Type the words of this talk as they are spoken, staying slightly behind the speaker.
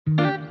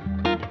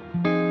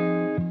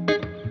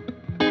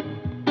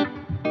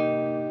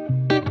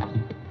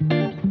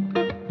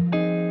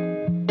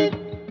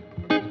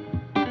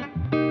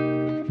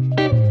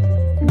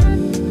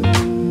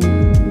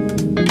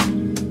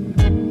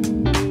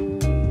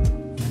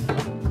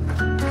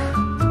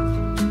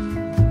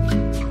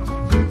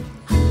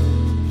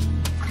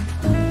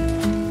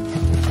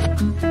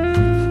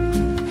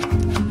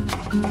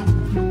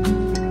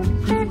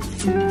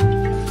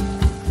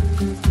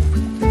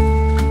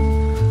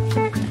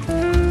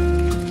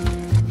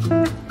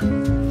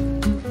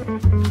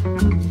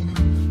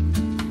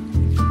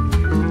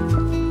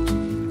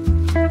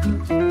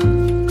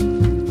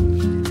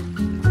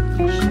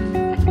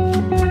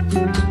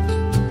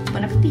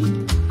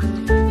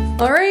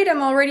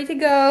ready to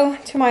go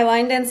to my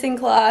line dancing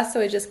class,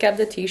 so I just kept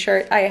the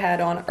t-shirt I had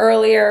on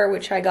earlier,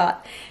 which I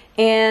got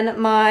in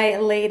my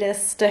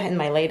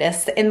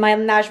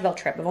Nashville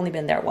trip. I've only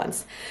been there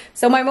once.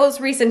 So my most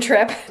recent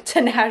trip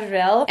to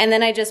Nashville. And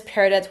then I just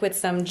paired it with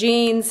some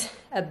jeans,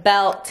 a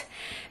belt,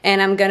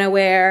 and I'm gonna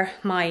wear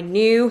my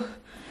new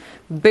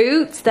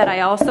boots that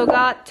I also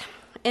got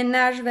in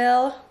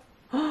Nashville.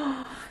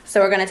 So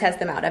we're gonna test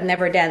them out. I've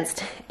never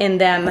danced in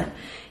them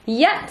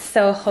yet,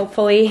 so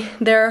hopefully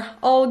they're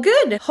all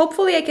good.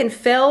 Hopefully I can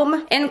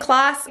film in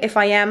class. If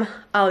I am,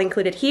 I'll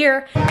include it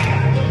here.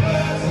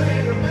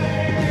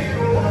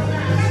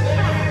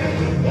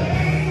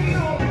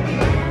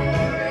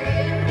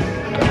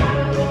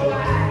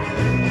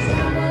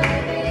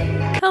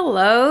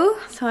 Hello,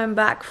 so I'm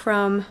back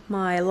from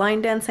my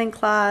line dancing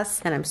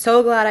class and I'm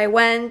so glad I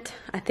went.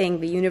 I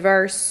think the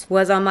universe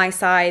was on my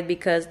side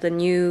because the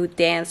new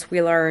dance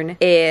we learn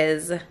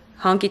is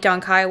Honky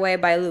Tonk Highway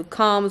by Luke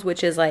Combs,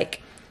 which is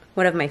like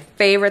one of my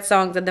favorite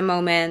songs at the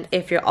moment.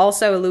 If you're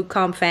also a Luke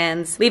Combs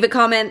fans, leave a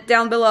comment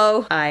down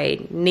below.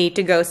 I need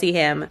to go see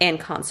him in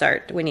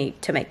concert. We need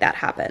to make that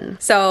happen.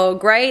 So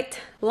great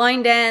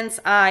line dance.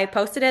 I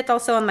posted it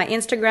also on my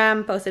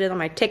Instagram, posted it on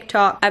my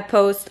TikTok. I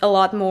post a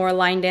lot more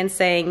line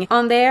dancing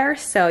on there,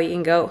 so you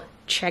can go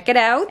check it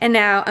out. And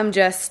now I'm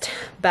just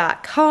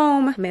back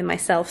home. Made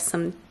myself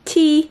some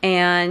tea,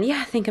 and yeah,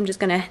 I think I'm just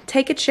gonna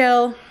take a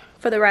chill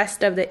for the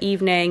rest of the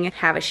evening,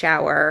 have a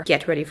shower,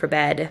 get ready for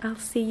bed. I'll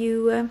see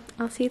you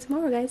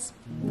tomorrow, guys.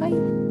 Bye.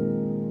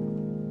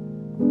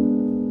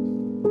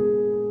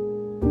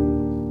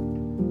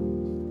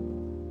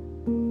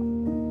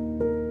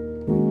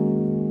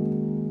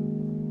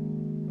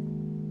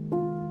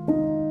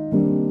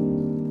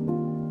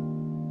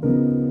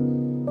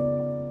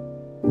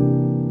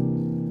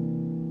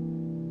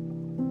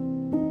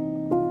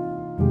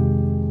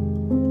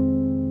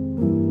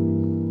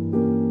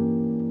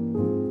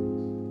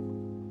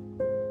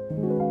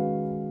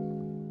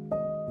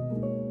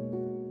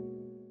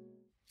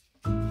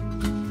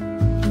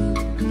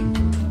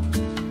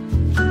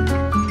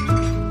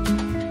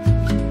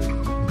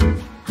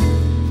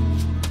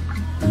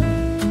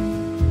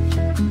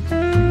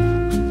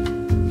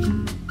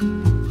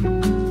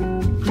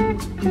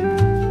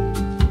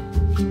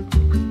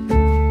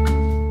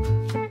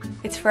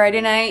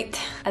 Friday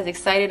night. As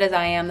excited as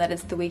I am that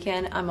it's the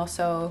weekend, I'm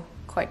also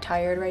quite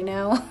tired right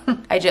now.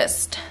 I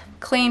just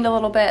cleaned a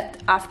little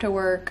bit after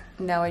work.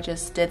 Now I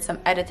just did some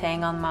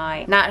editing on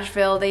my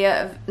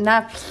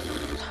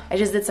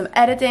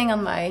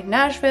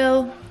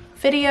Nashville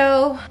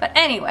video. But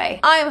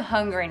anyway, I'm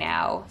hungry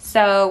now,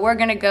 so we're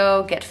gonna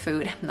go get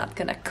food. I'm not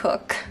gonna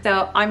cook.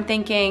 So I'm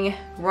thinking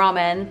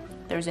ramen.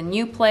 There's a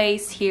new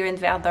place here in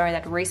Verdun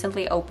that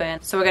recently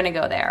opened, so we're gonna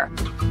go there.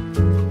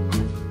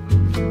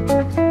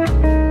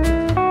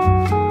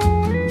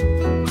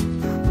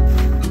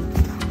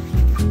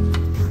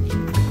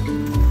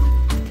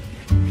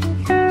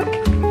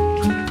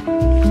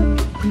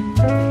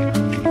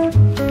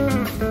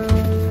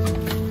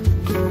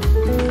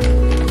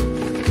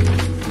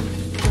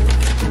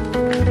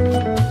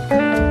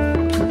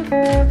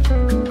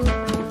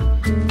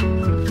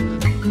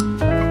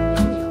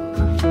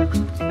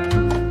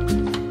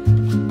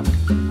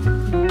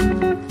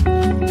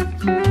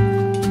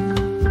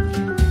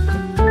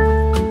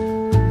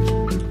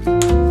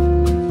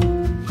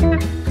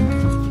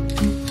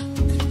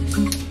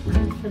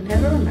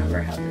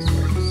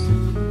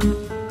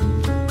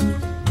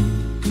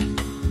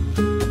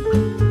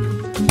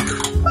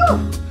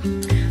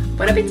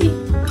 Bon appétit!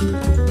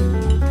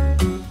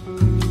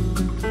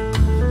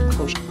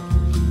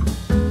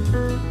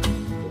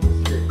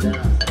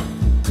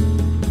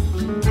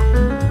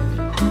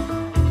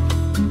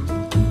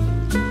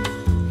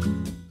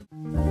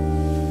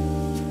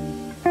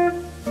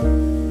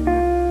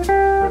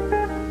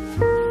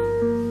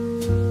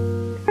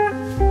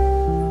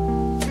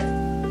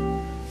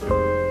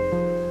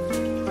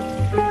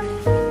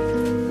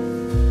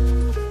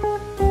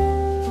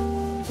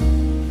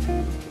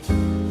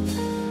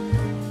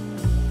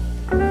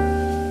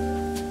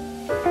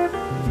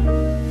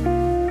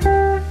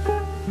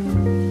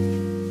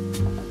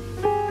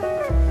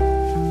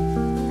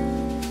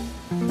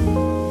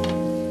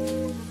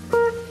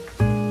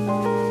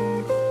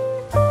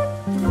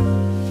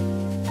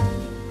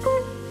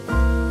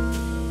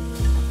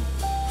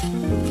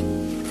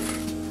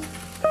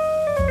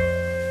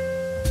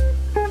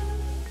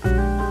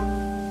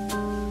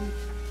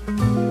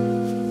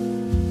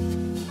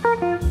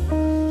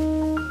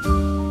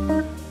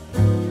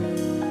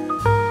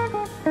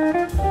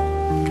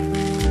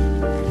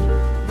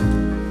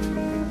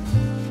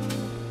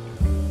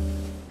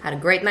 Had a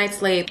great night's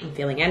sleep. I'm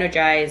feeling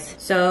energized.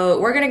 So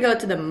we're gonna go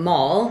to the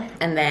mall,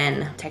 and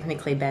then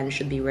technically Ben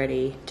should be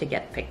ready to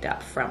get picked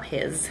up from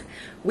his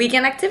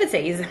weekend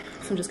activities. So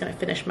I'm just gonna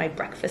finish my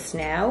breakfast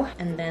now,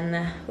 and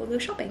then we'll go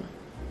shopping.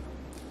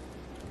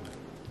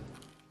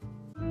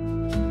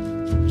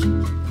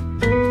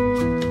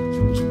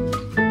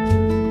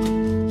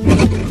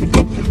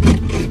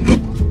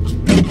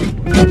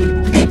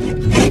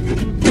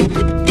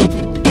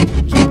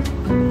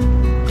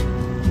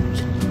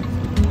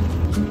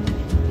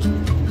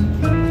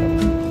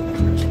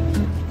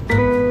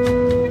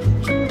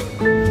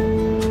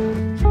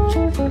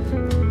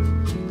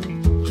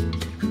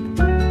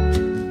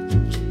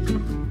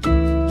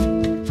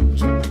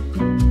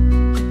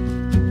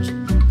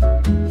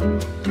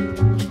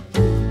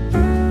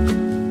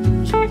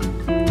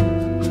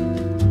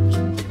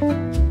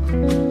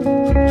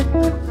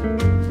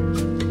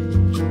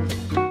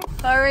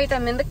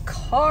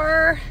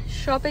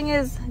 shopping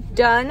is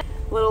done.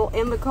 Little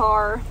in the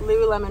car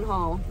Lululemon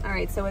haul. All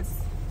right, so it's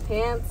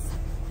pants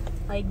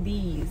like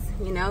these,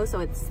 you know, so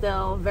it's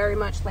still very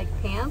much like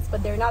pants,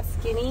 but they're not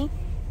skinny.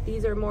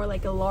 These are more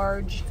like a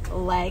large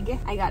leg.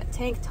 I got a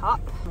tank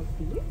top like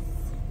this.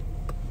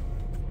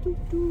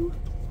 And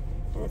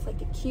it's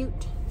like a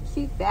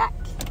cute back.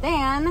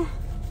 Then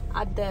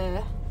at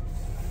the,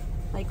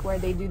 like where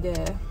they do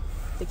the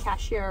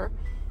cashier,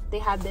 they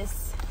have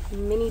this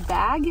mini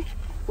bag,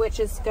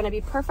 which is gonna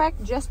be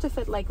perfect just to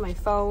fit like my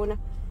phone,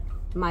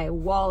 my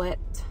wallet,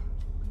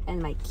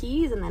 and my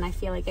keys. And then I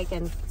feel like I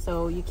can,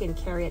 so you can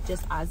carry it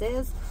just as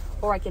is,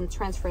 or I can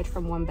transfer it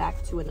from one bag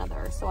to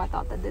another. So I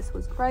thought that this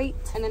was great.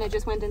 And then I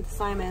just went into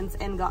Simon's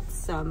and got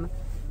some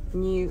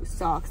new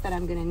socks that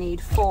I'm gonna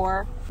need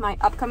for my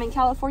upcoming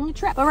California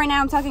trip. But right now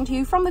I'm talking to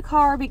you from the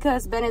car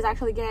because Ben is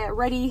actually getting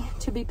ready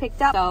to be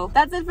picked up. So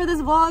that's it for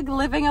this vlog.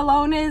 Living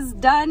alone is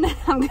done.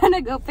 I'm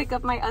gonna go pick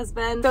up my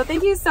husband. So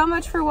thank you so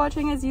much for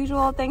watching as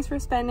usual. Thanks for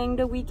spending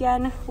the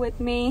weekend with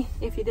me.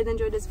 If you did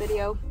enjoy this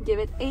video, give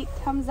it a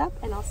thumbs up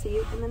and I'll see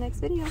you in the next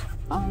video.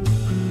 Bye.